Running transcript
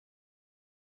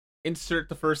insert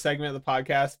the first segment of the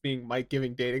podcast being Mike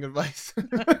giving dating advice.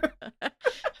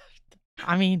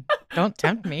 I mean, don't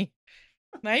tempt me.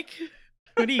 Mike,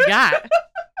 what do you got?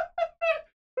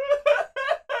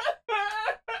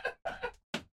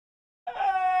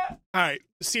 All right.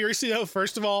 Seriously, though,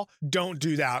 first of all, don't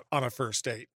do that on a first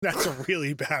date. That's a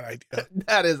really bad idea.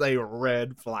 That is a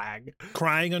red flag.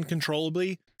 Crying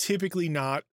uncontrollably, typically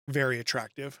not very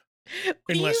attractive.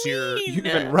 Unless You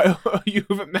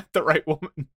haven't met the right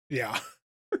woman. Yeah.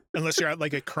 Unless you're at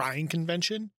like a crying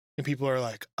convention and people are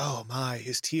like, oh my,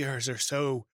 his tears are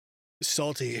so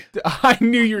salty. I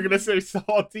knew you were going to say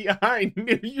salty. I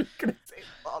knew you were going to say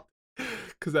salty.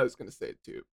 Because I was going to say it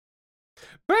too.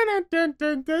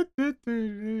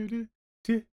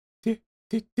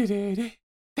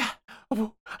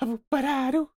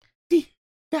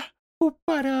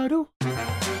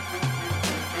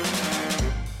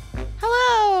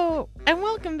 Hello, and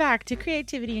welcome back to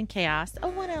Creativity and Chaos, a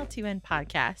 1L2N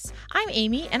podcast. I'm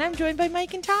Amy, and I'm joined by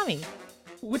Mike and Tommy.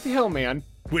 What the hell, man?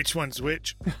 Which one's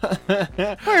which?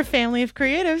 We're a family of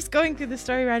creatives going through the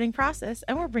story writing process,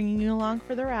 and we're bringing you along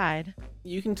for the ride.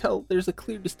 You can tell there's a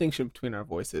clear distinction between our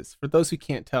voices. For those who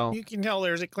can't tell, You can tell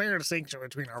there's a clear distinction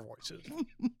between our voices.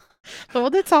 The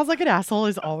one that sounds like an asshole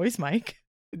is always Mike.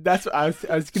 that's what I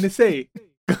was going to say.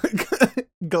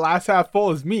 Glass half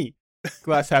full is me.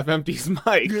 Glass half empty is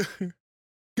Mike.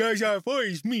 Guys half full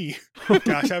is me.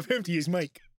 Glass half empty is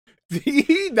Mike.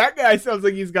 That guy sounds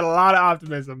like he's got a lot of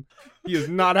optimism. He has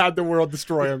not had the world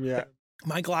destroy him yet.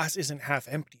 My glass isn't half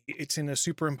empty. It's in a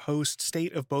superimposed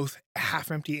state of both half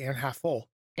empty and half full.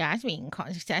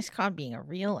 That's called being a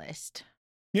realist.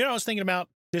 You know what I was thinking about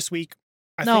this week?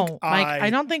 Mike, I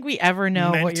don't think we ever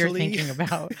know what you're thinking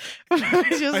about.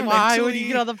 It's just why when you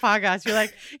get on the podcast, you're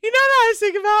like, you know what I was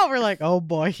thinking about? We're like, oh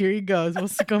boy, here he goes.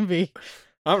 What's it going to be?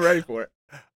 I'm ready for it.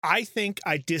 I think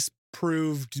I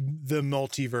disproved the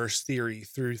multiverse theory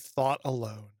through thought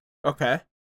alone. Okay,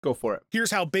 go for it.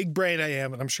 Here's how big brain I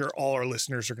am, and I'm sure all our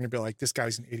listeners are going to be like, this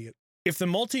guy's an idiot. If the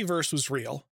multiverse was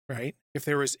real, right? If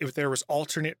there was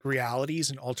alternate realities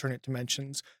and alternate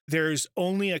dimensions, there's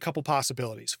only a couple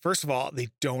possibilities. First of all, they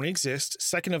don't exist.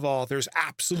 Second of all, there's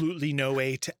absolutely no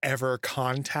way to ever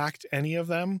contact any of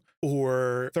them.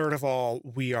 Or third of all,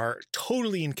 we are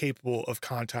totally incapable of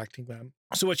contacting them.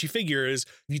 So what you figure is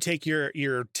you take your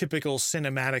typical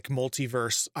cinematic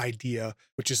multiverse idea,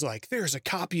 which is like, there's a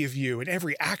copy of you and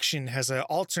every action has an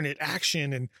alternate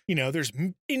action. And, there's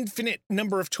infinite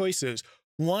number of choices.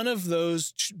 One of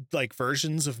those like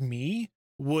versions of me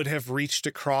would have reached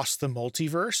across the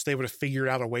multiverse. They would have figured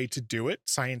out a way to do it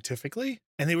scientifically.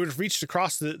 And they would have reached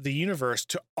across the universe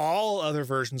to all other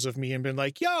versions of me and been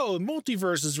like, yo,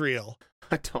 multiverse is real.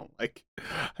 I don't like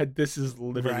this is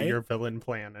literally your villain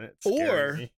plan, and it's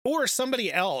or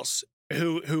somebody else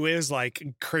who is like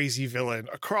crazy villain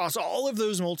across all of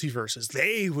those multiverses.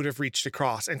 They would have reached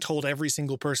across and told every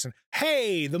single person,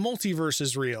 hey, the multiverse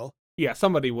is real. Yeah,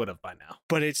 somebody would have by now.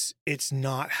 But it's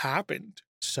not happened.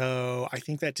 So I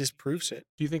think that disproves it.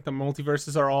 Do you think the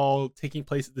multiverses are all taking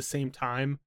place at the same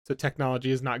time? So technology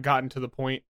has not gotten to the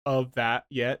point of that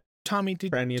yet? Tommy,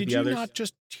 did you others? Not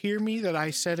just hear me that I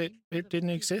said it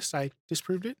didn't exist? I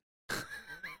disproved it.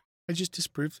 I just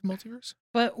disproved the multiverse.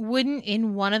 But wouldn't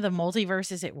in one of the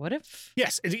multiverses it would have?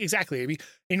 Yes, exactly. I mean,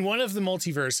 in one of the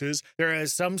multiverses, there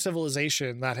is some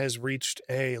civilization that has reached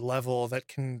a level that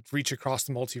can reach across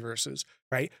the multiverses,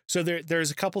 right? So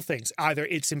there's a couple things. Either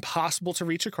it's impossible to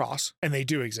reach across, and they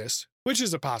do exist, which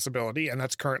is a possibility, and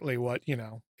that's currently what,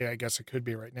 I guess it could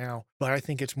be right now. But I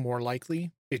think it's more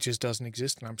likely it just doesn't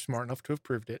exist, and I'm smart enough to have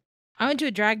proved it. I went to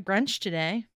a drag brunch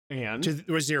today. And?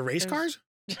 Was there race cars?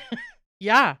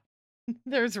 Yeah.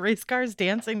 There's race cars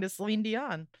dancing to Celine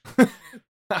Dion.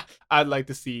 I'd like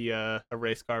to see a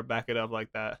race car back it up like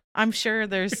that. I'm sure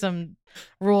there's some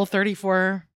Rule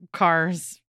 34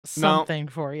 cars, something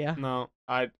for you. No,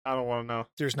 I don't want to know.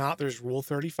 There's not. There's Rule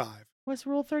 35. What's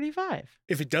Rule 35?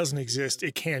 If it doesn't exist,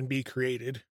 it can be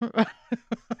created.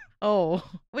 Oh,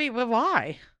 wait, but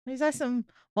why? Is that some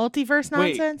multiverse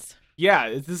nonsense? Wait, yeah,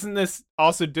 isn't this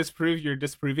also disprove your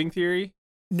disproving theory?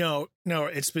 No,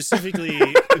 it's specifically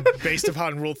based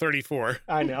upon Rule 34.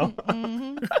 I know.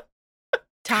 Mm-hmm. God, the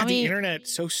Tommy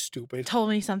internet's so stupid. Told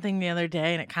me something the other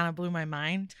day, and it kind of blew my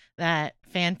mind, that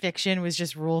fan fiction was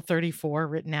just Rule 34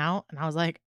 written out. And I was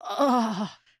like,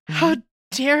 oh, how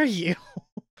dare you?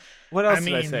 What else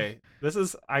did I say? This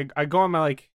is, I go on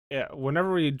my Yeah,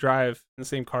 whenever we drive in the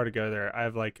same car together, I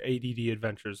have like ADD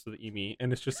adventures with Emi,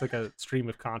 and it's just like a stream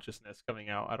of consciousness coming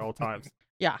out at all times.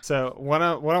 Yeah. So one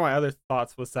of my other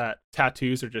thoughts was that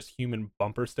tattoos are just human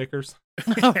bumper stickers.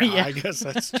 Oh, Yeah, I guess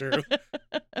that's true.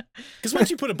 Because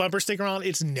once you put a bumper sticker on,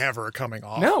 it's never coming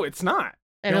off. No, it's not.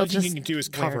 The It'll only thing just you can do is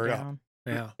cover it up.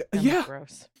 Yeah. Yeah.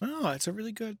 Gross. Oh, it's a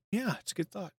really good. Yeah, it's a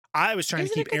good thought. I was trying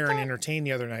Is to it a keep good Erin thought? entertained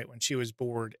the other night when she was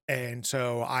bored, and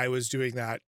so I was doing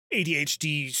that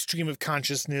ADHD stream of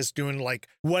consciousness, doing like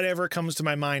whatever comes to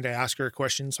my mind. I ask her a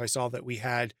question, so I saw that we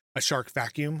had a shark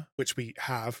vacuum, which we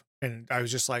have, and I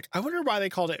was just like, I wonder why they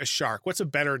called it a shark. What's a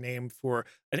better name for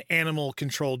an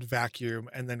animal-controlled vacuum?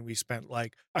 And then we spent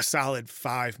like a solid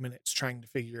 5 minutes trying to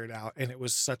figure it out, and it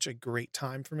was such a great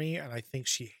time for me. And I think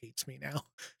she hates me now.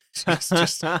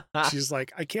 She's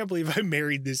like, I can't believe I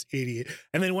married this idiot.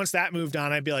 And then once that moved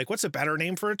on, I'd be like, what's a better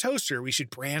name for a toaster? We should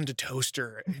brand a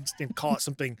toaster and call it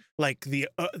something like the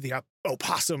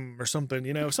opossum or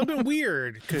something, something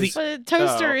weird. But a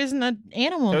toaster isn't an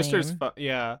animal Toaster's name.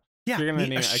 yeah. Yeah, You're gonna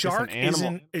name a it, I guess, shark an animal.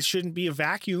 isn't. It shouldn't be a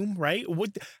vacuum, right?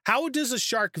 How does a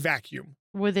shark vacuum?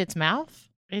 With its mouth?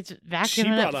 It's vacuuming. She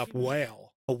brought up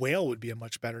whale. A whale would be a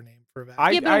much better name for a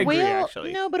vacuum. I a agree, whale.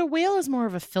 actually. No, but a whale is more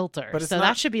of a filter. But it's so not-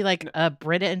 that should be like a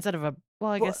Brita instead of a.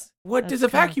 Well, I guess What that's does a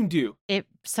kinda- vacuum do? it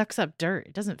sucks up dirt.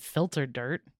 It doesn't filter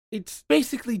dirt. It's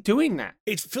basically doing that.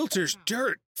 It filters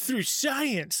dirt through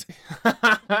science.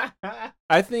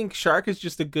 I think shark is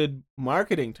just a good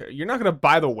marketing term. You're not going to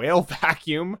buy the whale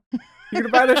vacuum. You're going to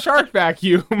buy the shark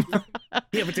vacuum.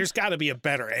 Yeah, but there's got to be a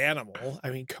better animal. I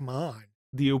mean, come on.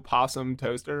 The opossum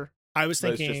toaster. I was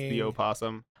But it's thinking just the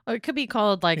opossum. Or it could be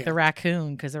called like Yeah. the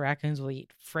raccoon because the raccoons will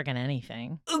eat friggin'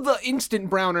 anything. The instant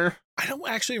browner. I don't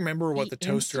actually remember what The the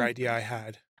toaster instant- idea I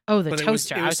had. Oh, the But it was-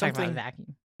 toaster. it I was was talking about something- the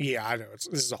vacuum. Yeah, I know. This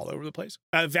is all over the place.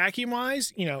 Vacuum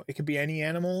wise, it could be any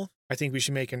animal. I think we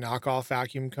should make a knockoff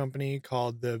vacuum company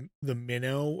called the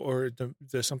Minnow or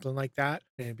the something like that.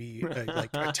 And it'd be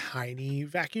like a tiny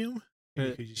vacuum. And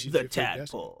you could just use The it for your desk.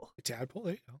 tadpole. The tadpole.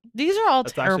 There you go. These are all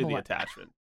That's actually terrible the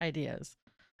attachment. ideas.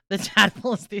 The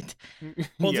tadpole is the.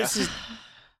 Well, Yeah.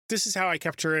 this is how I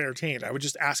kept her entertained. I would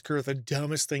just ask her the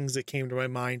dumbest things that came to my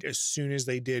mind as soon as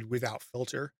they did without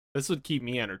filter. This would keep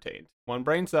me entertained. One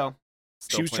brain cell.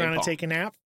 She was trying to take a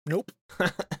nap. Nope.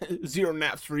 Zero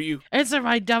naps for you. Answer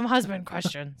my dumb husband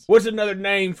questions. What's another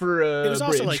name for It was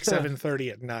also bridge? like 7:30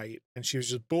 at night, and she was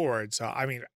just bored. So, I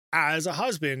mean, as a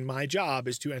husband, my job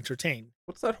is to entertain.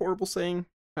 What's that horrible saying?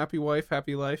 Happy wife,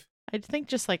 happy life. I think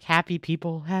just like happy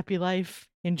people, happy life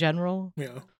in general.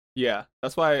 Yeah,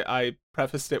 that's why I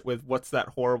prefaced it with "What's that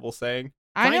horrible saying?"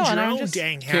 I know, Find and your I'm own just.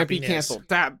 dang Can't be happiness. canceled.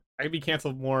 Dab. I can be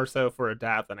canceled more so for a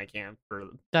dab than I can for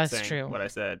That's saying true. what I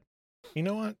said. You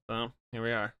know what? So here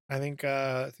we are. I think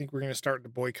we're gonna start the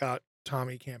boycott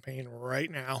Tommy campaign right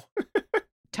now.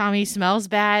 Tommy smells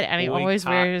bad, and he always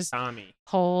Boycott wears Tommy.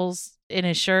 holes in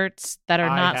his shirts that are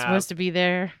I not have- supposed to be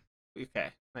there. Okay,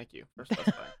 thank you for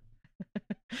specifying.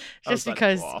 Just about to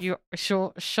because go off. you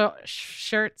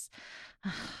shirts.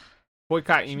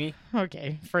 Boycott Amy.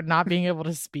 Okay, for not being able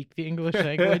to speak the English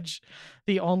language,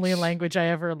 the only language I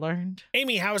ever learned.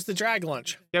 Amy, how's the drag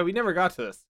lunch? Yeah, we never got to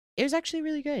this. It was actually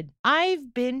really good.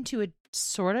 I've been to a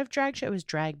sort of drag show. It was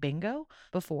Drag Bingo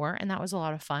before, and that was a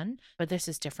lot of fun. But this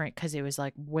is different because it was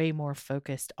like way more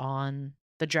focused on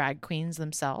the drag queens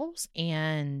themselves.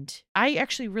 And I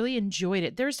actually really enjoyed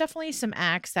it. There's definitely some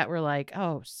acts that were like,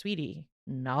 oh, sweetie,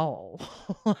 no.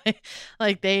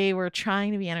 Like they were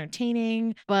trying to be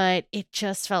entertaining, but it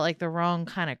just felt like the wrong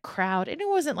kind of crowd. And it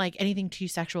wasn't like anything too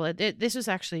sexual. This was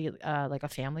actually like a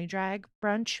family drag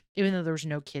brunch, even though there was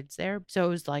no kids there. So it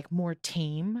was like more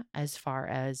tame as far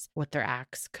as what their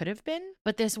acts could have been.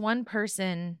 But this one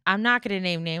person, I'm not going to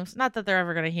name names, not that they're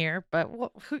ever going to hear, but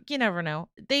you never know.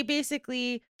 They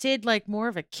basically did like more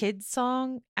of a kid's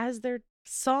song as their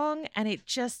song, and it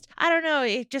just, I don't know,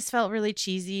 it just felt really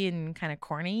cheesy and kind of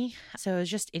corny. So it was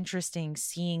just interesting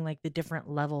seeing like the different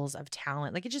levels of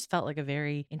talent. Like it just felt like a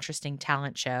very interesting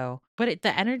talent show, but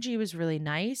the energy was really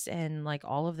nice. And like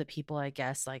all of the people, I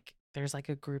guess, like there's like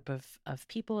a group of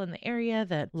people in the area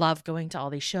that love going to all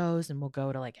these shows and will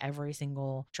go to like every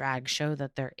single drag show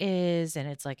that there is. And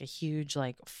it's like a huge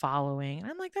like following. And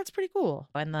I'm like, that's pretty cool.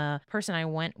 And the person I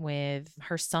went with,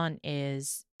 her son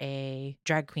is a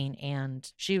drag queen,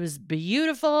 and she was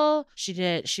beautiful. She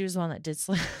was the one that did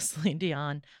Celine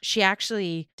Dion. She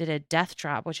actually did a death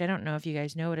drop, which I don't know if you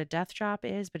guys know what a death drop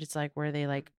is, but it's like where they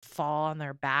like fall on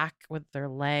their back with their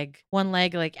one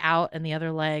leg like out and the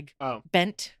other leg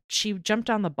bent. She jumped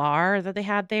on the bar that they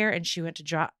had there, and she went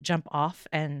to jump off,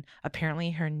 and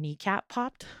apparently her kneecap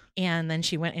popped. And then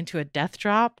she went into a death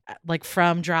drop, like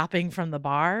from dropping from the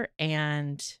bar,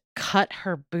 and cut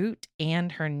her boot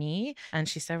and her knee. And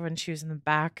she said when she was in the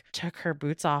back, took her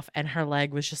boots off, and her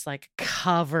leg was just like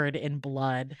covered in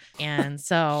blood. And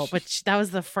so, but that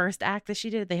was the first act that she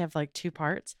did. They have like 2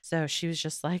 parts. So she was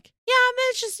just like, yeah, I mean,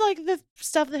 it's just like the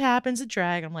stuff that happens at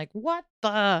drag. I'm like, what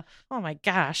the? Oh my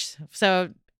gosh. So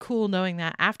cool knowing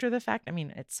that after the fact. I mean,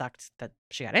 it sucked that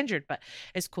she got injured, but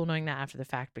it's cool knowing that after the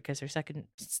fact, because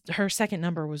her second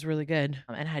number was really good,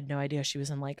 and I had no idea she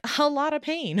was in like a lot of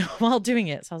pain while doing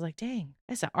it. So I was like, dang,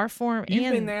 it's an art form.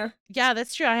 You've been there. Yeah,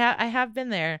 that's true. I have been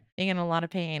there, being in a lot of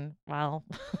pain while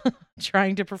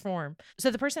trying to perform.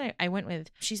 So the person I went with,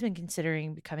 she's been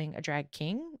considering becoming a drag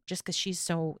king, just because she's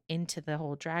so into the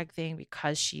whole drag thing,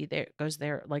 because she goes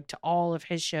there like to all of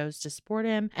his shows to support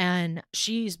him. And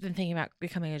she's been thinking about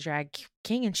becoming a drag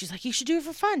king, and she's like, you should do it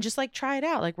for fun, just like try it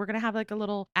out. Like, we're gonna have like a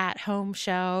little at-home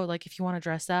show, like if you want to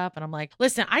dress up. And I'm like,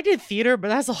 listen, I did theater, but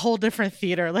that's a whole different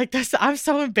theater. Like, I'm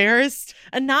so embarrassed,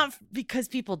 and not because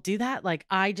people do that. Like,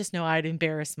 I just know I'd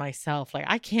embarrass myself. Like,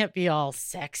 I can't be all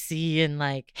sexy and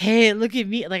like, hey, look at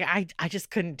me. Like, I just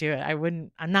couldn't do it.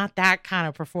 I'm not that kind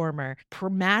of performer.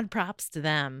 Mad props to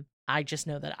them. I just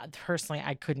know that personally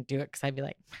I couldn't do it, because I'd be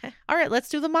like, all right, let's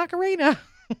do the Macarena.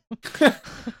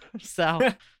 So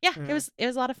yeah, it was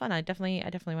a lot of fun. I definitely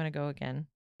want to go again.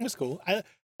 That's cool. I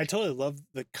totally love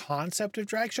the concept of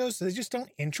drag shows. They just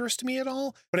don't interest me at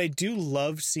all, but I do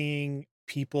love seeing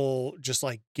people just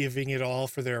like giving it all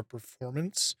for their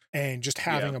performance and just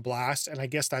having a blast. And I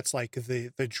guess that's like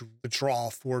the draw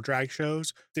for drag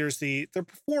shows. There's the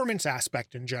performance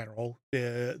aspect in general,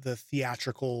 the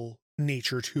theatrical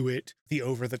nature to it, the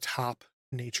over the top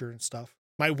nature and stuff.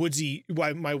 My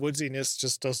woodsiness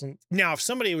just doesn't. Now, if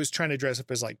somebody was trying to dress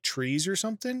up as like trees or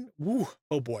something, woo,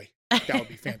 oh boy, that would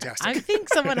be fantastic. I think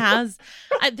someone has.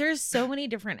 There's so many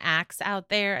different acts out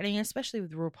there. I mean, especially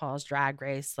with RuPaul's Drag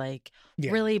Race, like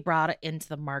really brought it into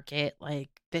the market. Like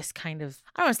this kind of,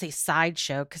 I don't want to say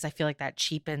sideshow, because I feel like that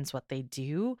cheapens what they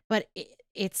do, but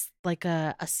it's like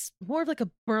a more of like a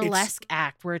burlesque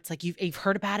act where it's like you've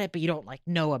heard about it, but you don't like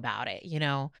know about it, you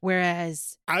know?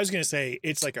 Whereas I was going to say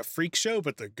it's like a freak show,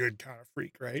 but the good kind of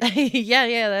freak, right?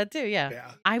 yeah, that too.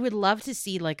 Yeah. I would love to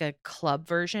see like a club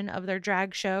version of their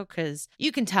drag show, because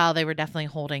you can tell they were definitely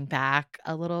holding back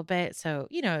a little bit. So,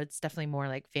 you know, it's definitely more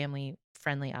like family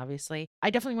friendly, obviously.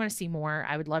 I definitely want to see more.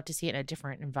 I would love to see it in a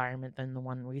different environment than the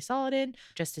one we saw it in,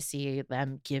 just to see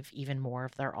them give even more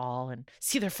of their all and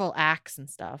see their full acts and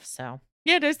stuff. So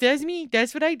yeah, that's me.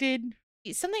 That's what I did.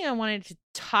 Something I wanted to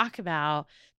talk about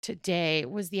today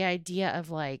was the idea of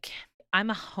like,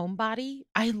 I'm a homebody.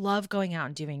 I love going out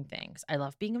and doing things. I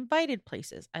love being invited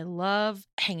places. I love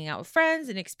hanging out with friends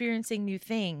and experiencing new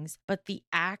things. But the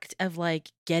act of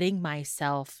like getting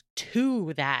myself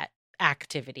to that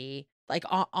activity, like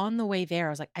on the way there, I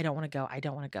was like, I don't want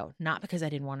to go. Not because I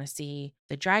didn't want to see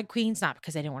the drag queens, not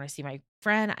because I didn't want to see my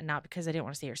friend, not because I didn't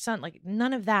want to see her son, like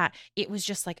none of that. It was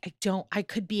just like, I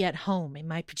could be at home in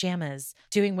my pajamas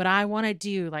doing what I want to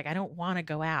do. Like, I don't want to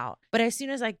go out. But as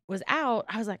soon as I was out,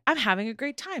 I was like, I'm having a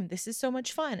great time. This is so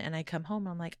much fun. And I come home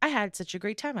and I'm like, I had such a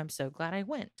great time. I'm so glad I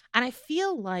went. And I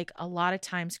feel like a lot of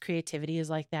times creativity is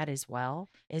like that as well,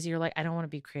 is you're like, I don't want to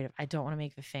be creative. I don't want to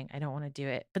make the thing. I don't want to do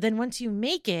it. But then once you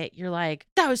make it, you're like,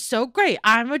 that was so great.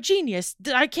 I'm a genius.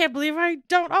 I can't believe I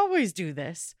don't always do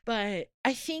this. But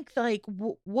I think like,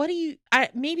 what do you,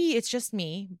 maybe it's just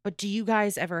me, but do you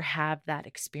guys ever have that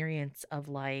experience of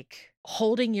like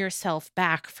holding yourself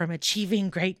back from achieving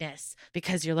greatness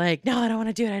because you're like, no, I don't want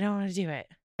to do it. I don't want to do it.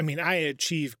 I mean, I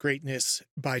achieve greatness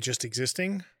by just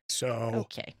existing. So,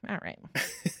 okay. All right.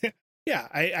 Yeah.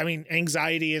 I mean,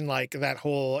 anxiety and like that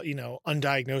whole,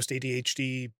 undiagnosed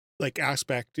ADHD like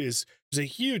aspect is a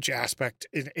huge aspect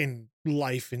in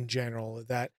life in general,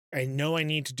 that I know I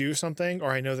need to do something,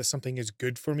 or I know that something is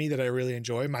good for me that I really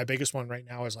enjoy. My biggest one right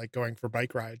now is like going for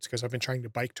bike rides, because I've been trying to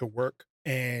bike to work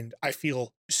and I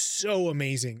feel so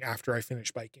amazing after I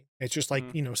finish biking. It's just like,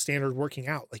 standard working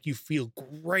out. Like you feel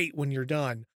great when you're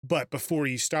done. But before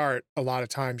you start, a lot of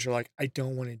times you're like, I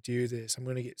don't want to do this. I'm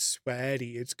going to get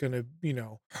sweaty. It's going to,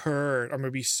 hurt. I'm going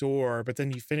to be sore. But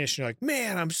then you finish and you're like,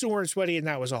 man, I'm sore and sweaty. And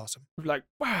that was awesome. Like,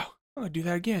 wow, I'm going to do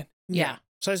that again. Yeah.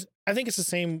 So I think it's the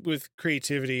same with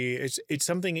creativity. It's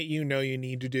something that you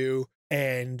need to do.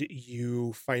 and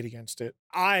you fight against it.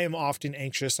 I am often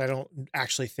anxious. I don't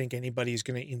actually think anybody's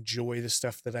going to enjoy the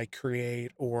stuff that I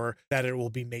create, or that it will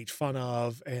be made fun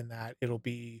of, and that it'll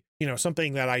be,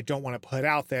 something that I don't want to put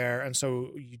out there. And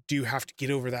so you do have to get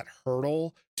over that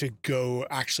hurdle to go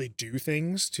actually do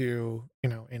things to,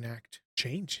 enact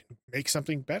change and make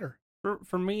something better.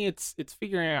 For me, it's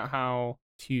figuring out how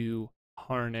to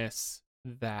harness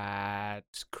that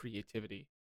creativity,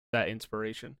 that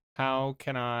inspiration. How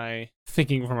can I,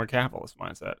 thinking from a capitalist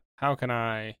mindset, how can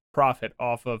I profit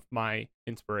off of my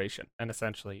inspiration and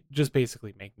essentially just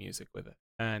basically make music with it?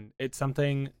 And it's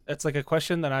something that's like a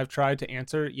question that I've tried to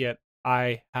answer, yet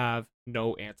I have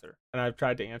no answer. And I've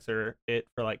tried to answer it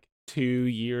for like 2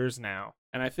 years now.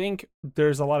 And I think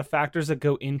there's a lot of factors that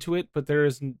go into it, but there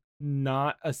is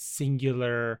not a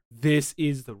singular, this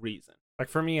is the reason. Like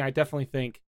for me, I definitely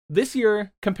think this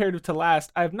year, comparative to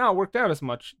last, I have not worked out as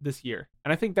much this year.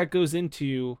 And I think that goes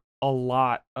into a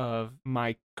lot of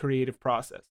my creative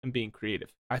process and being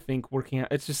creative. I think working out,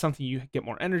 it's just something you get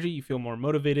more energy, you feel more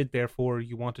motivated, therefore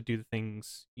you want to do the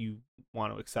things you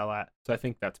want to excel at. So I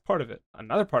think that's part of it.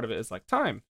 Another part of it is like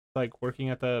time. Like working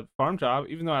at the farm job,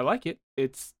 even though I like it,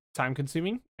 it's time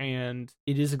consuming and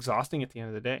it is exhausting at the end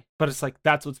of the day. But it's like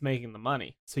that's what's making the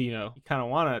money. So, you kind of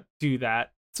want to do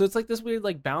that. So it's like this weird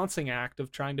like balancing act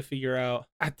of trying to figure out,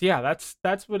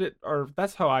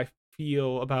 that's how I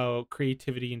feel about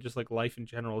creativity and just like life in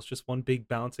general. It's just one big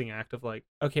balancing act of like,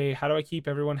 okay, how do I keep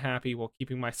everyone happy while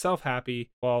keeping myself happy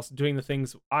while doing the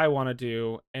things I want to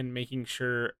do and making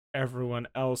sure everyone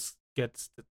else gets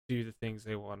to do the things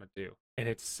they want to do. And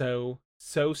it's so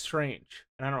strange,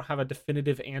 and I don't have a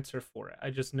definitive answer for it. I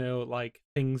just know like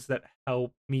things that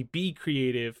help me be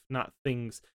creative, not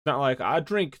like I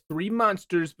drink 3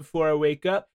 Monsters before I wake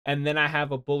up and then I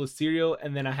have a bowl of cereal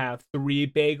and then I have 3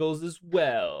 bagels as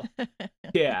well.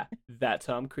 Yeah, that's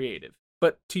how I'm creative.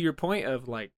 But to your point of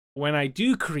like when I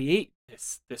do create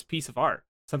this piece of art,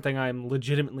 something I'm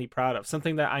legitimately proud of,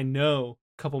 something that I know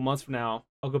a couple months from now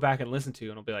I'll go back and listen to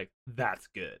and I'll be like, that's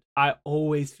good. I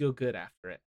always feel good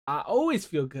after it. I always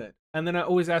feel good. And then I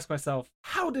always ask myself,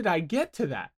 how did I get to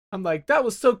that? I'm like, that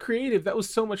was so creative. That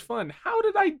was so much fun. How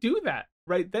did I do that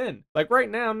right then? Like right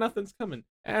now, nothing's coming.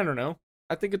 I don't know.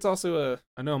 I think it's also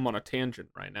I know I'm on a tangent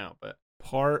right now, but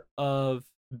part of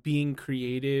being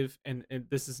creative, and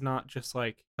this is not just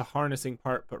like the harnessing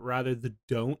part, but rather the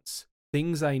don'ts.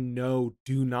 Things I know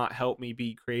do not help me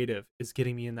be creative is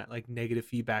getting me in that like negative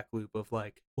feedback loop of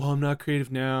like, well, I'm not creative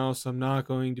now, so I'm not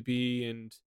going to be,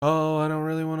 and oh, I don't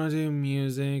really want to do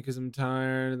music because I'm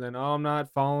tired. And then, oh, I'm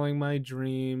not following my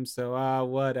dreams. So,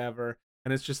 whatever.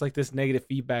 And it's just like this negative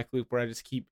feedback loop where I just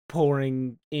keep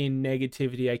pouring in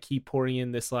negativity. I keep pouring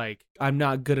in this, like, I'm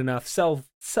not good enough.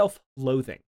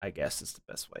 Self-loathing, I guess is the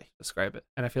best way to describe it.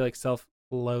 And I feel like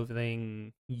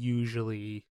self-loathing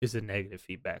usually is a negative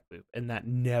feedback loop. And that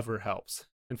never helps.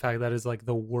 In fact, that is like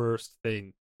the worst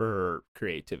thing for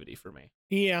creativity for me.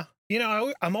 Yeah.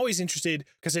 I'm always interested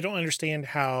because I don't understand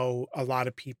how a lot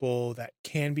of people that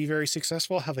can be very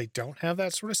successful, how they don't have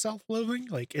that sort of self-loathing.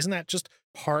 Like, isn't that just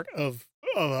part of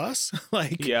us?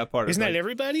 Like, yeah, part isn't of that like,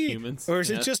 everybody? Humans. Or is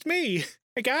it just me?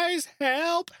 Hey guys,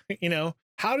 help.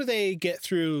 How do they get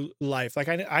through life? Like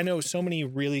I know so many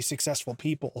really successful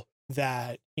people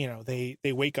that, they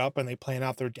wake up and they plan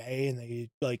out their day and they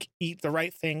like eat the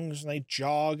right things and they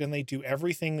jog and they do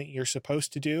everything that you're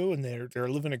supposed to do. And they're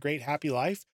living a great, happy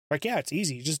life. Like, yeah, it's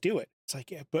easy. You just do it. It's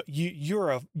like, yeah, but you're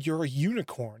a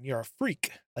unicorn. You're a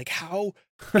freak. Like, how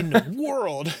in the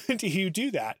world do you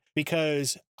do that?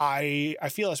 Because I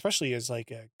feel, especially as like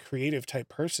a creative type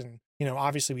person,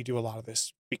 obviously we do a lot of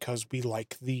this because we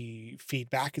like the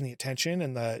feedback and the attention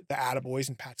and the attaboys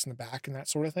and pats in the back and that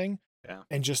sort of thing. Yeah.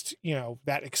 And just,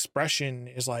 that expression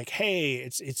is like, hey,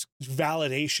 it's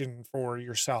validation for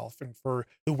yourself and for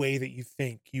the way that you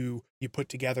think. You put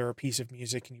together a piece of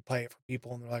music and you play it for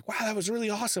people and they're like, wow, that was really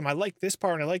awesome. I like this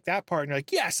part and I like that part. And you're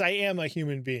like, yes, I am a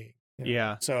human being.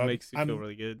 Yeah. So it makes you feel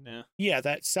really good. Yeah. Yeah.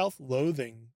 That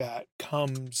self-loathing that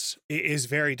comes is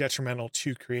very detrimental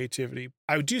to creativity.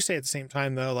 I do say at the same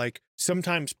time though, like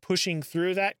sometimes pushing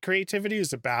through that creativity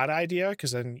is a bad idea.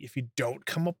 Cause then if you don't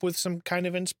come up with some kind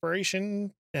of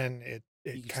inspiration, then it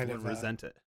you kind of resent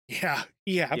it. Yeah.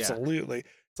 Yeah, absolutely.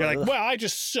 They're like, well, I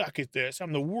just suck at this.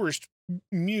 I'm the worst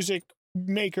music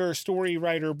maker, story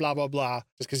writer, blah, blah, blah.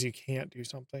 Just because you can't do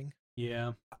something.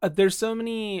 Yeah. There's so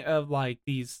many of like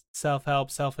these self-help,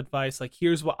 self-advice, like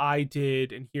here's what I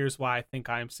did and here's why I think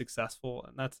I'm successful.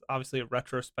 And that's obviously a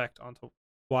retrospect onto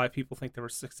why people think they were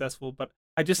successful. But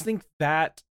I just think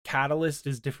that catalyst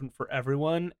is different for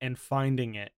everyone, and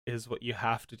finding it is what you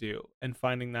have to do. And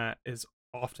finding that is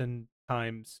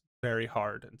oftentimes very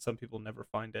hard, and some people never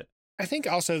find it. I think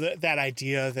also that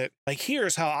idea that, like,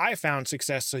 here's how I found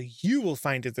success, so you will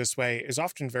find it this way, is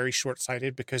often very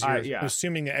short-sighted because you're Yeah.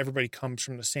 assuming that everybody comes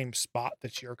from the same spot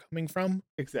that you're coming from.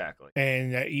 Exactly.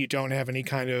 And that you don't have any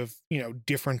kind of,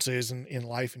 differences in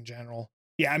life in general.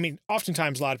 Yeah, I mean,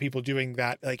 oftentimes a lot of people doing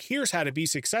that, like, here's how to be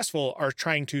successful, are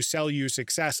trying to sell you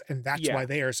success, and that's why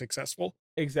they are successful.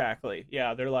 Exactly.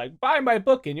 Yeah, they're like, buy my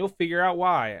book and you'll figure out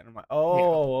why. And I'm like,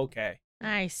 oh, okay.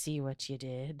 I see what you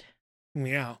did.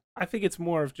 Yeah. I think it's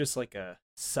more of just like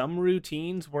some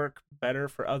routines work better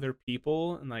for other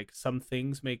people, and like some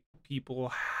things make people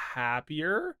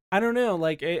happier. I don't know.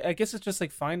 Like, I guess it's just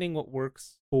like finding what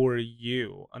works for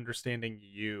you, understanding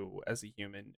you as a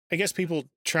human. I guess people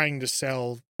trying to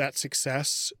sell that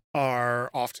success are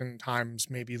oftentimes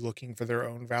maybe looking for their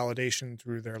own validation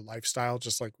through their lifestyle,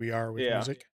 just like we are with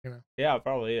music, Yeah, it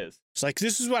probably is. It's like,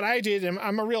 this is what I did.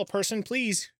 I'm a real person.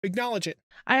 Please acknowledge it.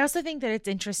 I also think that it's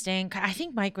interesting. I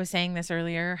think Mike was saying this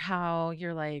earlier, how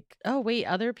you're like, oh, wait,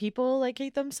 other people like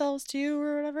hate themselves too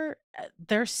or whatever.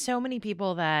 There's so many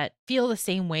people that feel the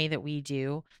same way that we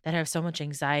do, that have so much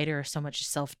anxiety or so much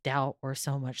self-doubt or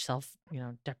so much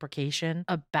deprecation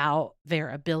about their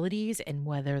abilities and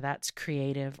whether that's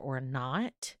creative or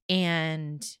not.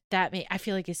 And that I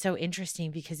feel like is so interesting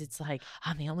because it's like,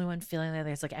 I'm the only one feeling like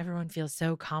this. Like, everyone feels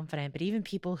so confident, but even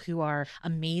people who are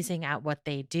amazing at what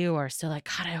they do are still like,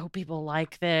 God, I hope people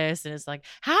like this. And it's like,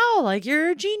 how? Like,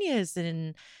 you're a genius.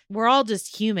 And we're all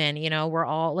just human, we're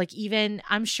all like, even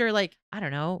I'm sure, like, I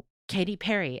don't know, Katy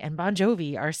Perry and Bon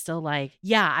Jovi are still like,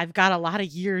 yeah, I've got a lot of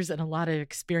years and a lot of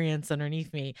experience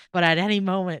underneath me. But at any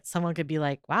moment, someone could be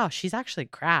like, wow, she's actually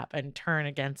crap, and turn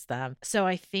against them. So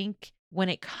I think when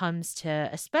it comes to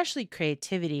especially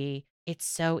creativity, it's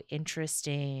so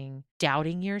interesting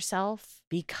doubting yourself,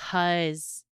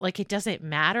 because like, it doesn't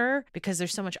matter because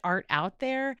there's so much art out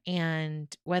there,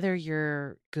 and whether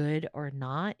you're good or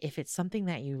not, if it's something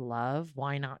that you love,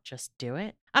 why not just do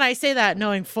it? And I say that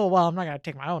knowing full well I'm not going to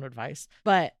take my own advice,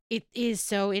 but it is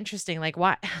so interesting. Like,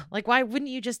 why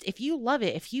wouldn't you just, if you love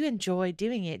it, if you enjoy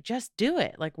doing it, just do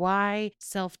it? Like, why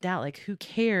self-doubt? Like, who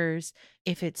cares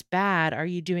if it's bad? Are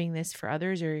you doing this for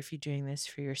others, or if you're doing this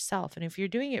for yourself? And if you're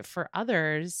doing it for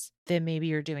others, then maybe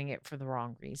you're doing it for the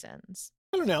wrong reasons.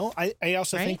 I don't know. I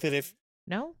also think that if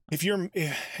you're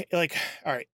like,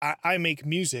 all right, I make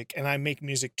music, and I make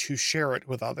music to share it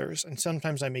with others. And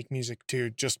sometimes I make music to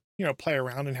just, play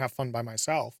around and have fun by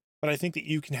myself. But I think that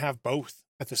you can have both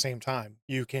at the same time.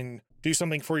 You can do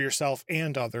something for yourself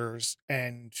and others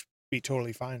and be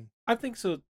totally fine. I think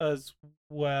so as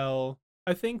well.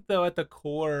 I think, though, at the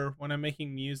core, when I'm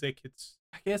making music,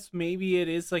 I guess maybe it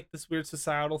is like this weird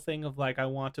societal thing of like, I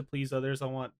want to please others, I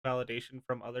want validation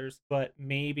from others, but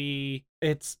maybe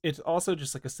it's also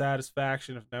just like a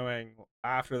satisfaction of knowing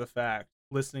after the fact,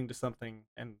 listening to something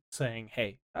and saying,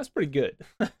 hey, that's pretty good.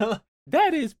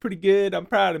 That is pretty good. I'm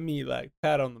proud of me, like,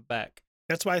 pat on the back.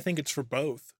 That's why I think it's for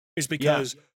both, is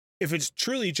because if it's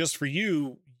truly just for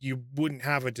you, you wouldn't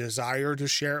have a desire to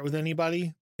share it with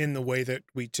anybody in the way that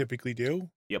we typically do.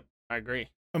 Yep, I agree.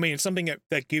 I mean, it's something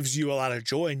that gives you a lot of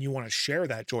joy, and you want to share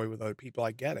that joy with other people.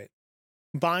 I get it.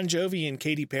 Bon Jovi and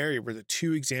Katy Perry were the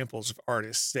two examples of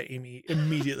artists that Amy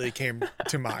immediately came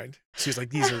to mind. She was like,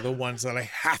 these are the ones that I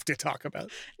have to talk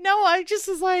about. No, I just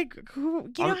was like,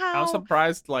 I'm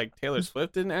surprised like Taylor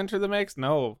Swift didn't enter the mix.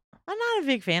 No. I'm not a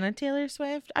big fan of Taylor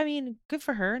Swift. I mean, good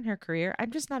for her and her career.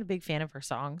 I'm just not a big fan of her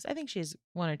songs. I think she has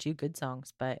one or two good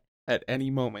songs, but at any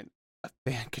moment, a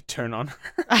fan could turn on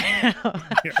her.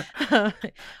 Well,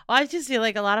 I just feel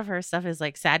like a lot of her stuff is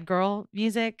like sad girl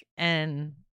music,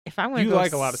 and if I'm going to go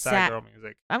like a lot of sad girl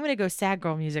music, I'm going to go sad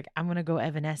girl music. I'm going to go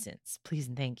Evanescence, please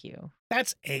and thank you.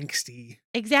 That's angsty.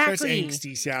 Exactly. That's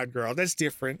angsty sad girl. That's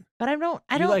different. But I don't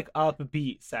like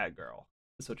upbeat sad girl.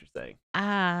 That's what you're saying.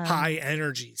 High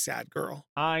energy sad girl.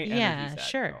 High energy sad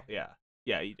sure. Girl.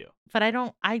 Yeah, you do. But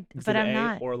I'm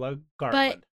not Orla Gartland.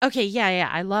 But okay, yeah,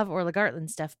 I love Orla Gartland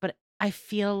stuff, but I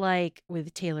feel like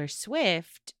with Taylor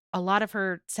Swift, a lot of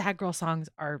her sad girl songs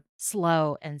are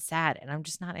slow and sad, and I'm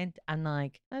just not I'm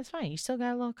like, that's fine. You still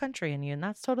got a little country in you, and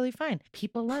that's totally fine.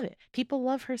 People love it. People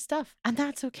love her stuff, and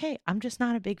that's okay. I'm just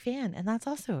not a big fan, and that's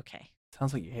also okay.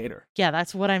 Sounds like you hate her. Yeah,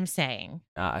 that's what I'm saying.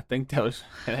 I think those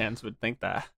hands would think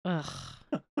that.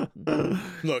 Ugh.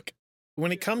 Look,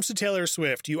 when it comes to Taylor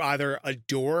Swift, you either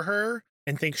adore her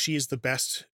and think she is the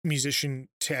best musician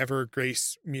to ever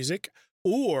grace music,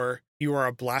 or you are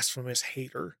a blasphemous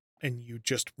hater and you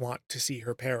just want to see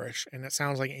her perish. And it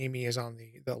sounds like Amy is on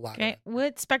the latter. Okay,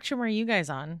 what spectrum are you guys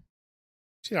on?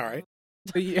 She's all right.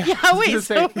 Yeah, Yeah, I was wait, gonna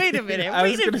so say- wait a minute. I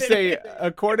was wait a gonna say, minute.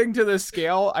 according to the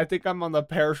scale, I think I'm on the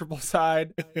perishable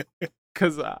side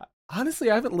because honestly,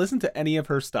 I haven't listened to any of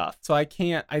her stuff, so I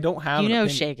can't. I don't have You an know,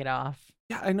 opinion. Shake It Off.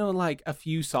 Yeah, I know like a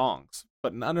few songs,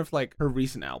 but none of like her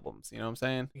recent albums. You know what I'm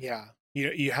saying? Yeah.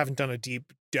 You haven't done a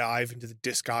deep dive into the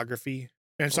discography.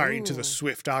 I'm sorry, into the Ooh.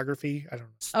 Swiftography. I don't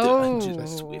Oh. Into the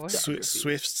know. Swift.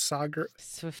 Swiftography.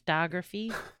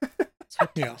 Swiftography.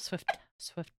 Yeah. Swift.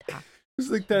 It's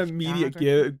like the immediate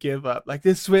Swiftography. give up. Like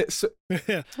this Swift.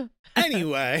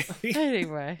 Anyway,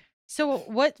 Anyway, so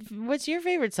what's your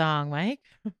favorite song, Mike?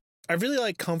 I really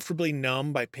like Comfortably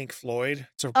Numb by Pink Floyd.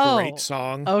 It's a Oh. great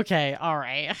song. Okay, all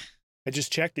right. I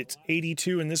just checked. It's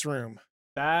 82 in this room.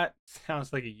 That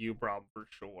sounds like a you problem for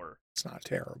sure. It's not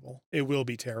terrible. It will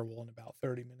be terrible in about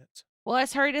 30 minutes. Well,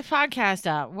 let's hurry this podcast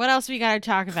up. What else we got to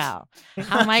talk about?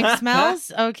 How Mike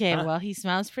smells? Okay, well, he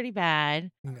smells pretty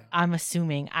bad. No. I'm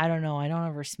assuming. I don't know. I don't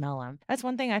ever smell him. That's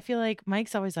one thing I feel like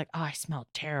Mike's always like, oh, I smell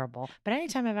terrible. But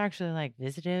anytime I've actually like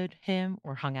visited him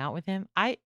or hung out with him,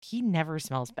 he never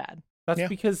smells bad. That's Yeah.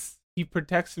 because he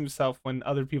protects himself when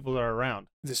other people are around.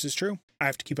 This is true. I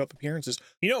have to keep up appearances.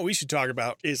 You know what we should talk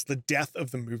about is the death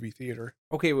of the movie theater.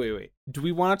 Okay, wait. Do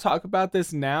we want to talk about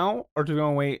this now, or do we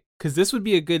want to wait? Because this would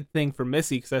be a good thing for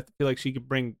Missy, because I feel like she could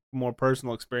bring more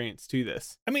personal experience to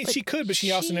this. I mean, But she could, but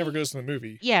she also never she- goes to the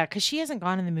movie. Yeah, because she hasn't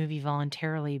gone in the movie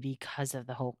voluntarily because of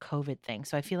the whole COVID thing.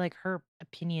 So I feel like her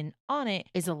opinion on it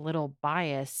is a little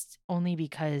biased only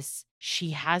because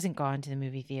she hasn't gone to the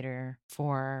movie theater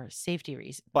for safety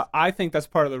reasons. But I think that's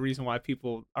part of the reason why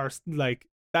people are like,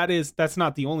 that's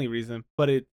not the only reason, but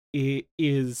it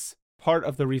is part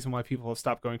of the reason why people have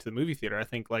stopped going to the movie theater. I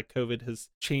think like COVID has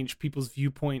changed people's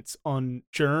viewpoints on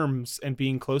germs and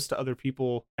being close to other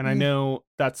people. And I know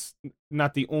that's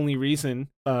not the only reason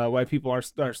why people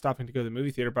are stopping to go to the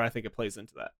movie theater, but I think it plays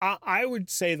into that. I would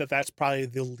say that that's probably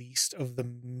the least of the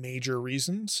major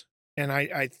reasons. And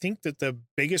I think that the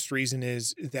biggest reason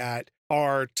is that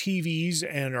our TVs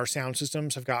and our sound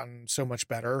systems have gotten so much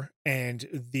better, and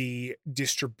the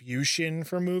distribution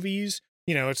for movies,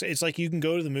 you know, it's like you can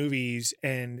go to the movies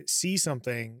and see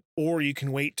something, or you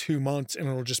can wait 2 months and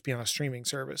it'll just be on a streaming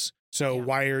service. So Yeah.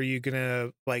 why are you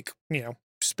going to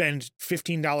spend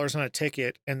 $15 on a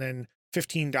ticket and then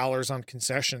 $15 on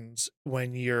concessions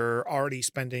when you're already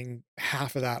spending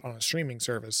half of that on a streaming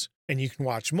service and you can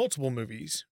watch multiple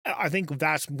movies? I think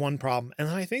that's one problem. And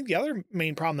I think the other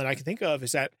main problem that I can think of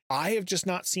is that I have just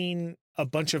not seen a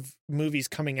bunch of movies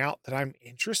coming out that I'm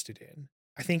interested in.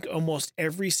 I think almost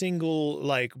every single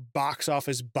like box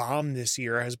office bomb this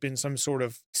year has been some sort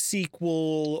of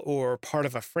sequel or part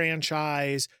of a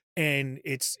franchise. And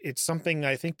it's something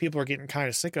I think people are getting kind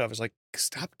of sick of. It's like,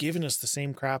 stop giving us the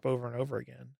same crap over and over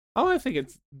again. Oh, I think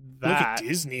it's that. Look at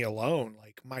Disney alone.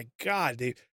 Like, my God,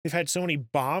 they've had so many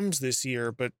bombs this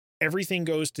year, but everything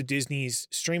goes to Disney's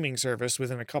streaming service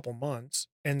within a couple months.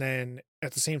 And then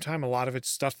at the same time, a lot of it's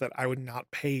stuff that I would not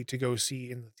pay to go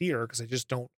see in the theater because I just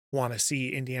don't want to see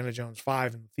Indiana Jones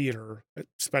 5 in the theater,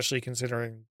 especially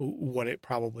considering what it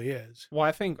probably is. Well,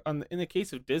 I think in the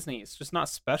case of Disney, it's just not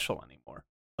special anymore.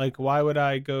 Like, why would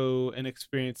I go and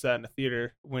experience that in a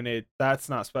theater when that's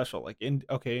not special? Like,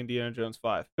 Indiana Jones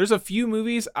 5. There's a few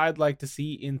movies I'd like to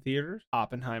see in theaters.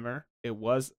 Oppenheimer, it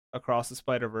was Across the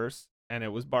Spider-Verse, and it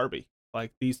was Barbie.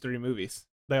 Like, these three movies,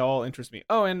 they all interest me.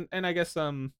 Oh, and I guess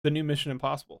the new Mission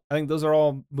Impossible. I think those are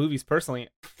all movies personally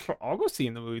I'll go see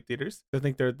in the movie theaters. I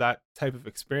think they're that type of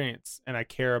experience, and I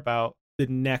care about the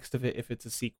next of it if it's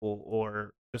a sequel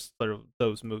or just sort of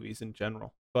those movies in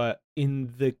general. But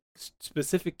in the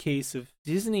specific case of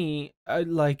Disney,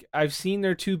 I've seen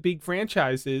their two big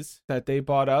franchises that they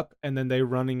bought up and then they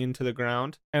running into the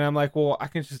ground. And I'm like, well, I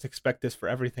can just expect this for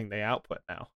everything they output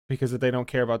now. Because if they don't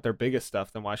care about their biggest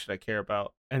stuff, then why should I care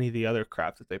about any of the other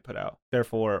crap that they put out?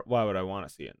 Therefore, why would I want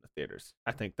to see it in the theaters?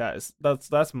 I think that's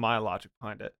my logic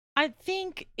behind it. I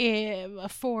think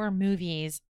for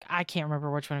movies, I can't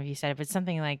remember which one of you said it, but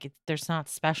something like there's not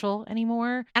special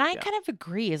anymore. And I kind of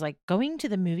agree, is like going to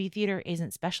the movie theater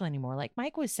isn't special anymore. Like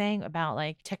Mike was saying about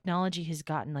like technology has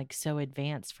gotten like so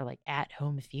advanced for like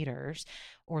at-home theaters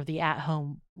or the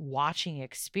at-home watching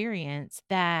experience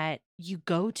that you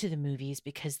go to the movies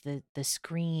because the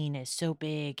screen is so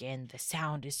big and the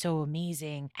sound is so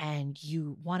amazing and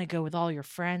you want to go with all your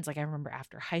friends. Like I remember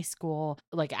after high school,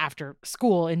 like after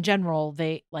school in general,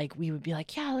 we would be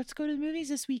like, yeah, let's go to the movies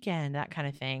this weekend, that kind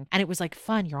of thing. And it was like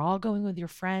fun. You're all going with your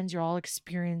friends. You're all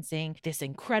experiencing this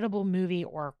incredible movie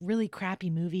or really crappy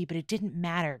movie, but it didn't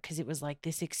matter because it was like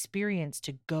this experience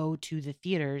to go to the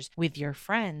theaters with your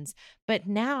friends. But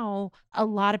now a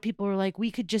lot of people are like,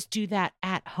 we could just do that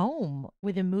at home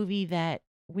with a movie that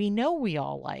we know we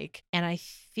all like. And I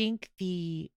think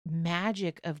the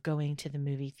magic of going to the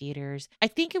movie theaters, I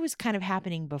think it was kind of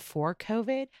happening before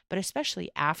COVID, but especially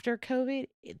after COVID,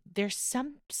 there's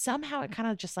somehow it kind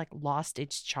of just like lost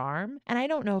its charm. And I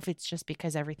don't know if it's just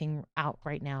because everything out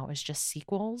right now is just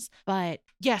sequels, but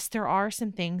yes, there are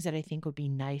some things that I think would be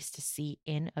nice to see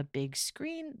in a big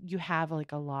screen. You have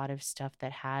like a lot of stuff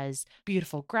that has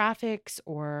beautiful graphics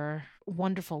or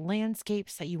wonderful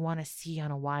landscapes that you want to see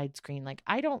on a widescreen. Like,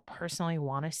 I don't personally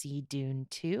want to see Dune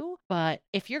 2, but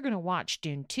if you're going to watch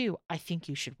Dune 2, I think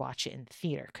you should watch it in the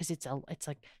theater because it's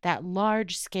like that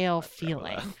large scale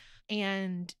feeling.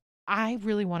 And I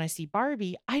really want to see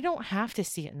Barbie. I don't have to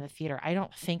see it in the theater. I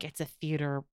don't think it's a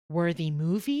theater worthy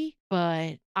movie,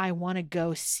 but I want to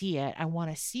go see it. I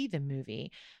want to see the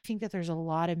movie. I think that there's a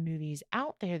lot of movies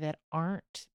out there that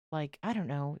aren't like, I don't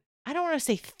know. I don't want to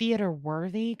say theater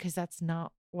worthy because that's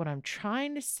not what I'm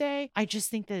trying to say. I just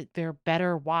think that they're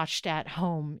better watched at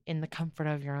home in the comfort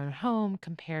of your own home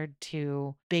compared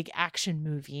to big action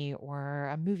movie or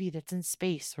a movie that's in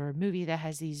space or a movie that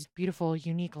has these beautiful,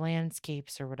 unique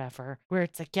landscapes or whatever, where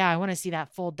it's like, yeah, I want to see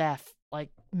that full depth, like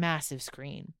massive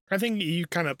screen. I think you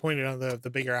kind of pointed on the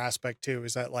bigger aspect too,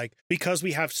 is that like, because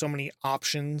we have so many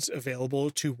options available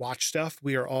to watch stuff,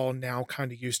 we are all now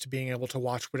kind of used to being able to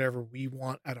watch whatever we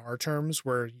want at our terms,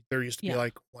 where there used to be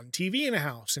like one TV in a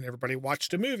house and everybody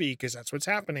watched a movie because that's what's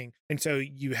happening. And so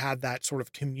you had that sort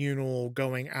of communal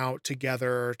going out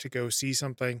together to go see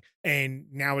something. And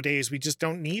nowadays we just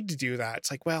don't need to do that.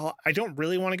 It's like, well, I don't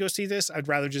really want to go see this. I'd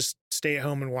rather just stay at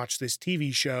home and watch this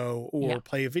TV show or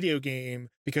play a video game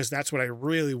because that's what I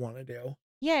really want to do.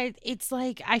 Yeah, it's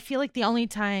like, I feel like the only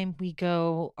time we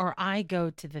go or I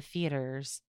go to the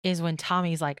theaters is when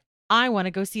Tommy's like, I want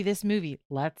to go see this movie.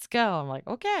 Let's go. I'm like,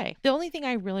 okay. The only thing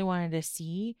I really wanted to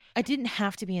see, I didn't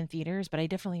have to be in theaters, but I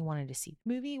definitely wanted to see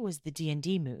the movie, was the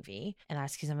D&D movie. And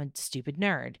that's because I'm a stupid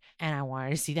nerd and I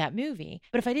wanted to see that movie.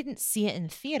 But if I didn't see it in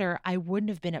theater, I wouldn't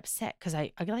have been upset because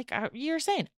I like you were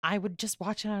saying, I would just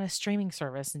watch it on a streaming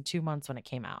service in 2 months when it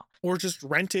came out. Or just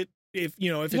rent it. If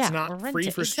it's not free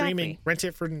for streaming, rent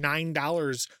it for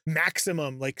 $9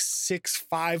 maximum, like 6,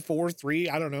 5, 4, 3.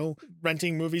 I don't know.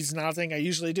 Renting movies is not a thing I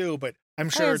usually do, but I'm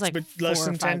sure it's like less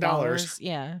than $10.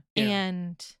 Yeah.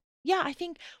 And yeah, I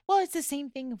think, well, it's the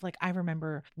same thing of like, I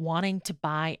remember wanting to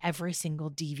buy every single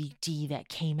DVD that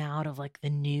came out of like the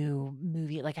new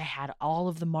movie. Like I had all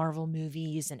of the Marvel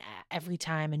movies, and every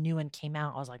time a new one came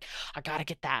out, I was like, I got to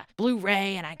get that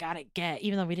Blu-ray, and I got to get,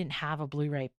 even though we didn't have a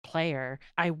Blu-ray player,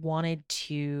 I wanted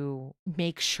to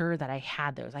make sure that I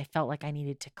had those. I felt like I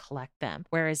needed to collect them.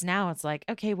 Whereas now it's like,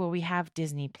 okay, well, we have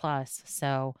Disney Plus,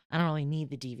 so I don't really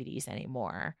need the DVDs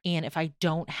anymore. And if I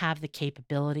don't have the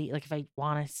capability, like if I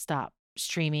want to stop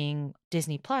streaming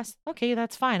Disney Plus, okay,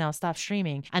 that's fine. I'll stop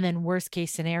streaming. And then worst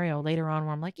case scenario later on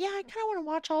where I'm like, yeah, I kind of want to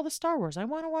watch all the Star Wars. I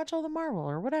want to watch all the Marvel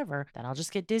or whatever. Then I'll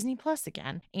just get Disney Plus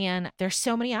again. And there's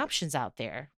so many options out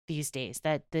there these days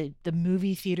that the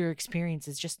movie theater experience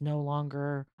is just no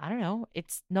longer, I don't know,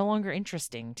 it's no longer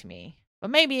interesting to me. But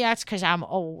maybe that's because I'm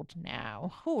old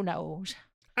now. Who knows?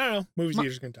 I don't know. Movie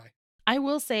theaters gonna die. I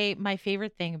will say my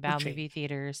favorite thing about movie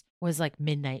theaters was like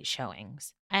midnight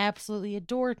showings. I absolutely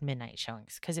adored midnight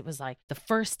showings because it was like the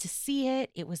first to see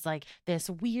it. It was like this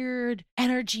weird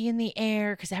energy in the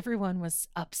air because everyone was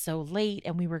up so late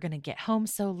and we were going to get home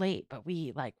so late, but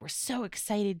we like were so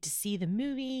excited to see the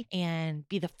movie and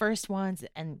be the first ones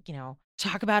and,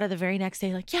 talk about it the very next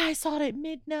day. Like, yeah, I saw it at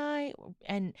midnight.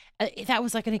 And that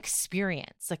was like an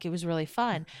experience. Like, it was really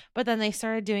fun. But then they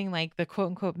started doing like the quote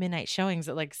unquote midnight showings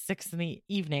at like 6 in the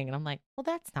evening. And I'm like, well,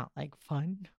 that's not like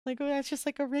fun. Like, well, that's just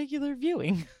like a regular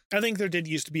viewing. I think there did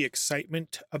used to be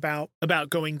excitement about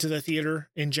going to the theater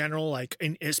in general, like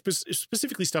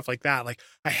specifically stuff like that. Like,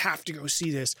 I have to go see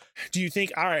this. Do you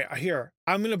think, all right, here,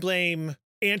 I'm going to blame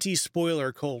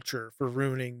anti-spoiler culture for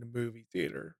ruining the movie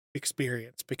theater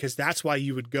experience, because that's why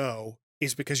you would go,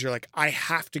 is because you're like, I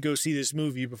have to go see this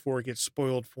movie before it gets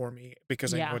spoiled for me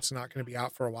because I know it's not going to be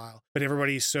out for a while. But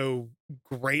everybody's so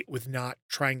great with not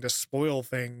trying to spoil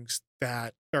things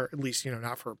that, or at least,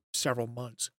 not for several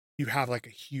months. You have like a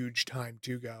huge time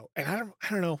to go. And I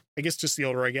don't know. I guess just the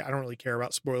older I get, I don't really care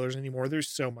about spoilers anymore. There's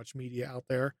so much media out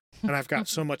there and I've got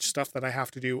so much stuff that I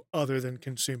have to do other than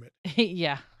consume it.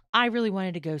 Yeah. I really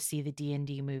wanted to go see the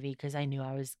D&D movie because I knew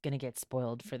I was going to get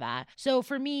spoiled for that. So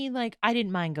for me, like, I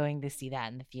didn't mind going to see that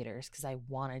in the theaters because I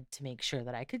wanted to make sure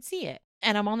that I could see it.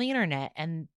 and I'm on the internet.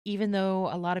 And even though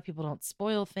a lot of people don't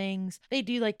spoil things, they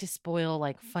do like to spoil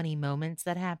like funny moments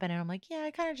that happen. And I'm like, yeah,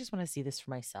 I kind of just want to see this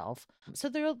for myself. So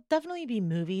there'll definitely be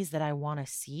movies that I want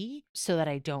to see so that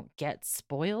I don't get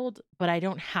spoiled, but I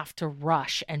don't have to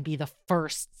rush and be the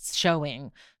first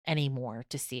showing anymore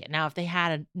to see it. Now, if they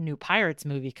had a new Pirates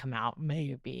movie come out,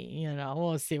 maybe,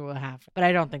 we'll see what happens. But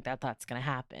I don't think that that's going to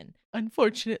happen,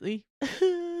 unfortunately.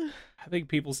 I think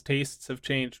people's tastes have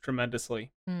changed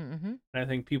tremendously. Mm-hmm. And I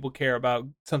think people care about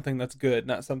something that's good,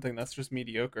 not something that's just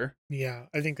mediocre. Yeah,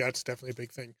 I think that's definitely a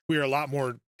big thing. We are a lot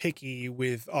more picky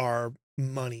with our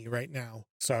money right now.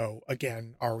 So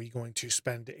again, are we going to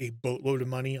spend a boatload of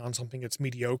money on something that's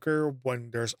mediocre when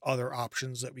there's other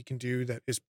options that we can do that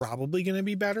is probably going to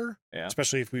be better? Yeah.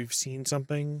 Especially if we've seen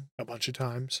something a bunch of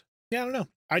times. Yeah, I don't know.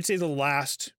 I'd say the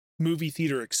last movie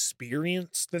theater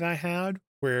experience that I had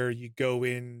where you go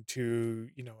into,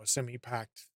 a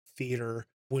semi-packed theater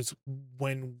was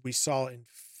when we saw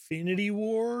Infinity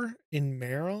War in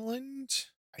Maryland,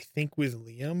 I think with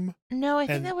Liam. No, I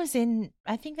think that was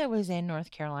in North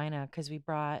Carolina because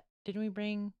didn't we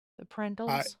bring the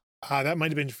parentals? That might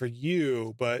have been for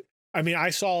you, but I mean, I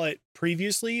saw it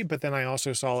previously, but then I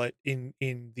also saw it in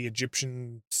the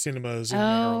Egyptian cinemas in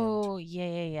Maryland. Oh,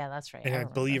 yeah, that's right. And I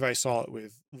believe I saw it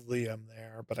with Liam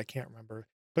there, but I can't remember.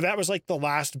 But that was like the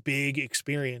last big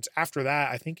experience. After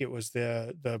that, I think it was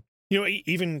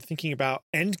even thinking about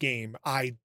Endgame,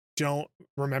 I don't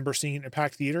remember seeing it in a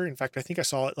packed theater. In fact, I think I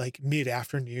saw it like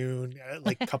mid-afternoon,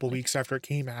 like a couple weeks after it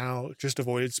came out, just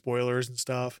avoided spoilers and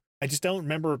stuff. I just don't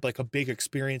remember like a big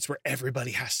experience where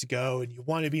everybody has to go and you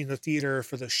want to be in the theater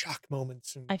for the shock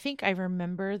moments. I think I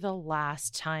remember the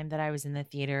last time that I was in the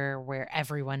theater where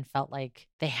everyone felt like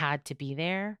they had to be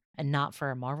there, and not for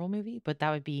a Marvel movie, but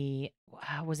that would be,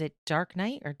 was it Dark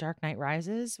Knight or Dark Knight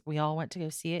Rises? We all went to go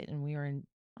see it and we were in,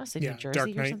 honestly, New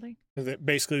Jersey or something. That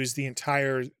basically was the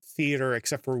entire theater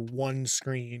except for one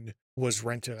screen was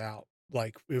rented out.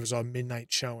 Like it was a midnight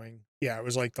showing. Yeah, it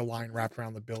was like the line wrapped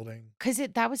around the building. Because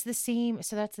that was the same.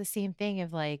 So that's the same thing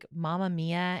of like Mamma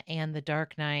Mia and The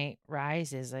Dark Knight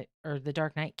Rises, or The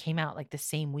Dark Knight came out like the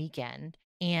same weekend.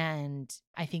 And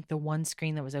I think the one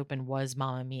screen that was open was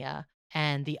Mamma Mia.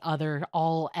 And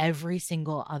every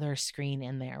single other screen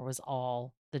in there was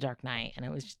all The Dark Knight. And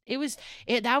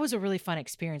that was a really fun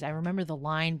experience. I remember the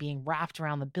line being wrapped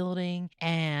around the building,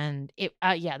 and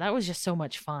that was just so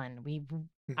much fun.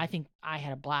 I think I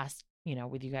had a blast,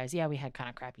 with you guys. Yeah, we had kind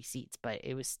of crappy seats, but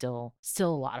it was still a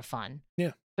lot of fun.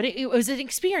 Yeah. But it was an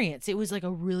experience. It was like a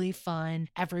really fun,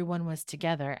 everyone was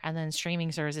together. And then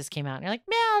streaming services came out and you're like,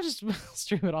 man, I'll just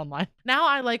stream it online. Now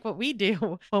I like what we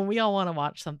do when we all want to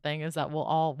watch something is that we'll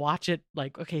all watch it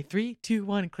like, okay, 3, 2,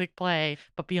 1, click play,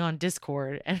 but be on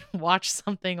Discord and watch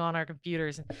something on our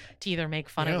computers to either make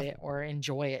fun of it or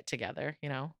enjoy it together,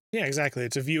 Yeah, exactly.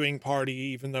 It's a viewing party,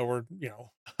 even though we're,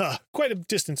 quite a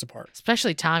distance apart.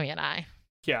 Especially Tommy and I.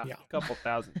 Yeah. A couple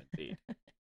thousand indeed.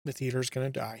 The theater's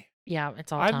going to die. Yeah,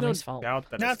 it's all Tommy's fault.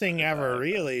 Nothing ever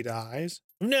really dies.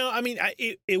 No, I mean,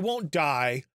 it won't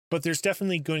die, but there's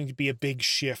definitely going to be a big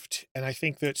shift. And I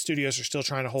think that studios are still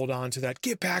trying to hold on to that,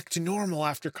 get back to normal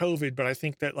after COVID. But I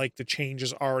think that like the change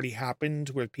has already happened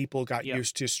where people got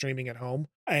used to streaming at home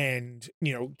and,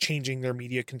 changing their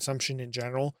media consumption in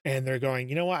general. And they're going,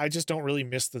 you know what? I just don't really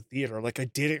miss the theater. Like I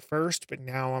did it first, but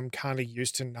now I'm kind of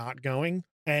used to not going.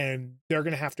 And they're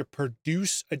going to have to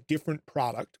produce a different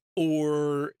product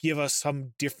or give us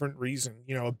some different reason.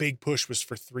 A big push was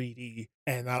for 3D,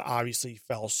 and that obviously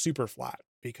fell super flat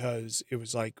because it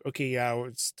was like, okay, yeah,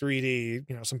 it's 3D.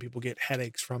 Some people get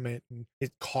headaches from it and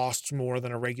it costs more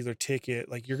than a regular ticket.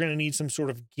 Like you're going to need some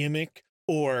sort of gimmick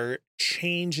or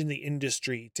change in the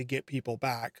industry to get people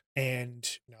back. And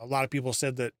a lot of people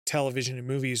said that television and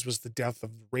movies was the death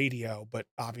of the radio, but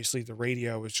obviously the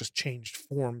radio has just changed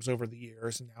forms over the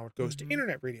years, and now it goes to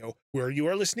internet radio, where you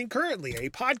are listening currently, a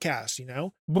podcast,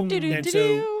 And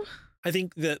so I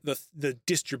think that the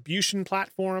distribution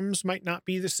platforms might not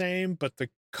be the same, but the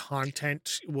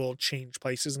content will change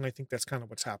places, and I think that's kind of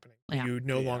what's happening. Yeah. You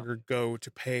no longer go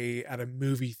to pay at a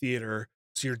movie theater,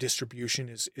 so your distribution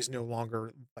is no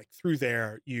longer like through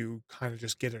there. You kind of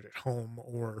just get it at home,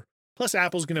 or plus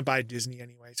Apple's going to buy Disney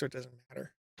anyway, so it doesn't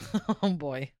matter. Oh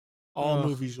boy. All Ugh.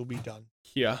 movies will be done.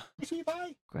 Yeah.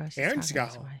 Bye. Gross. Aaron's Talking got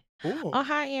this home. way. Ooh, Oh,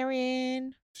 hi,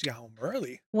 Aaron. she got home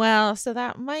early. Well, so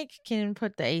that Mike can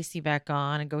put the AC back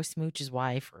on and go smooch his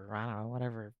wife, or I don't know,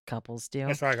 whatever couples do.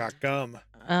 That's why I got gum.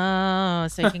 Oh,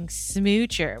 so you can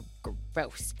smooch her.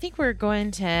 Gross. I think we're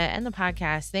going to end the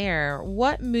podcast there.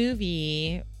 What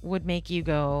movie would make you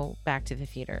go back to the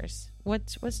theaters?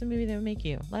 What's the movie that would make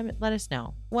you? Let us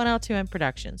know. 1L2M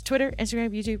Productions. Twitter,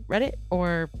 Instagram, YouTube, Reddit,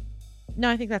 or no,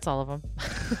 I think that's all of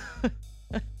them.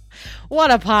 What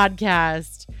a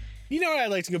podcast. You know what I'd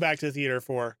like to go back to the theater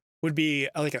for? Would be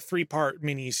like a 3-part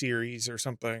mini series or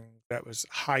something that was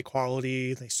high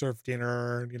quality. They served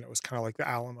dinner, it was kind of like the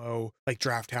Alamo, like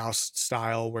Draft House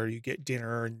style, where you get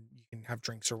dinner and you can have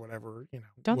drinks or whatever,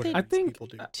 Don't what they- I think people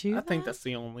do. To I think that? that's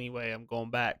the only way I'm going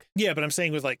back. Yeah, but I'm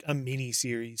saying with like a mini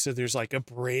series. So there's like a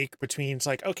break between, it's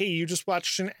like, okay, you just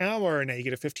watched an hour and now you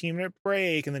get a 15-minute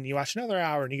break, and then you watch another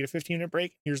hour and you get a 15-minute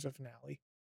break. Here's the finale.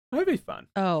 That'd be fun.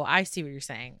 Oh, I see what you're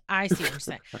saying. I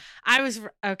was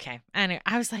okay. Anyway,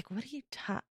 I was like, what are you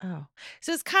Oh,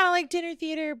 so it's kind of like dinner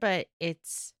theater, but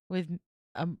it's with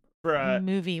a For a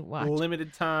movie watch.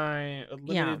 limited time, a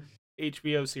limited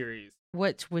HBO series.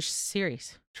 Which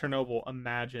series? Chernobyl.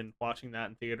 Imagine watching that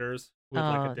in theaters with Oh,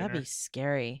 like a dinner. that'd be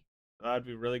scary. That'd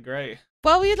be really great.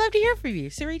 Well, we'd love to hear from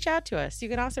you. So reach out to us. You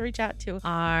can also reach out to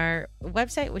our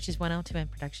website, which is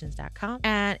 1L2mproductions.com.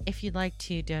 And if you'd like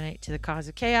to donate to the cause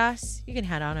of chaos, you can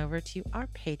head on over to our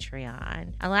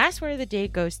Patreon. And last word of the day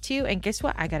goes to, and guess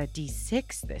what? I got a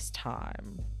D6 this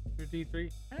time. Your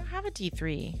D3. I don't have a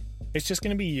D3. It's just going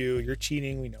to be you. You're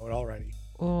cheating. We know it already.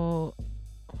 Oh,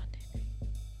 1, 2, 3.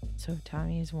 So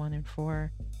Tommy is 1 and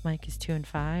 4. Mike is 2 and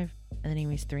 5. And then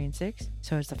Amy's 3 and 6.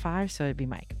 So it's the 5. So it'd be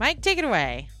Mike. Mike, take it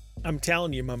away. I'm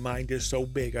telling you, my mind is so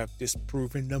big, I've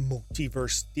disproven the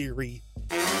multiverse theory.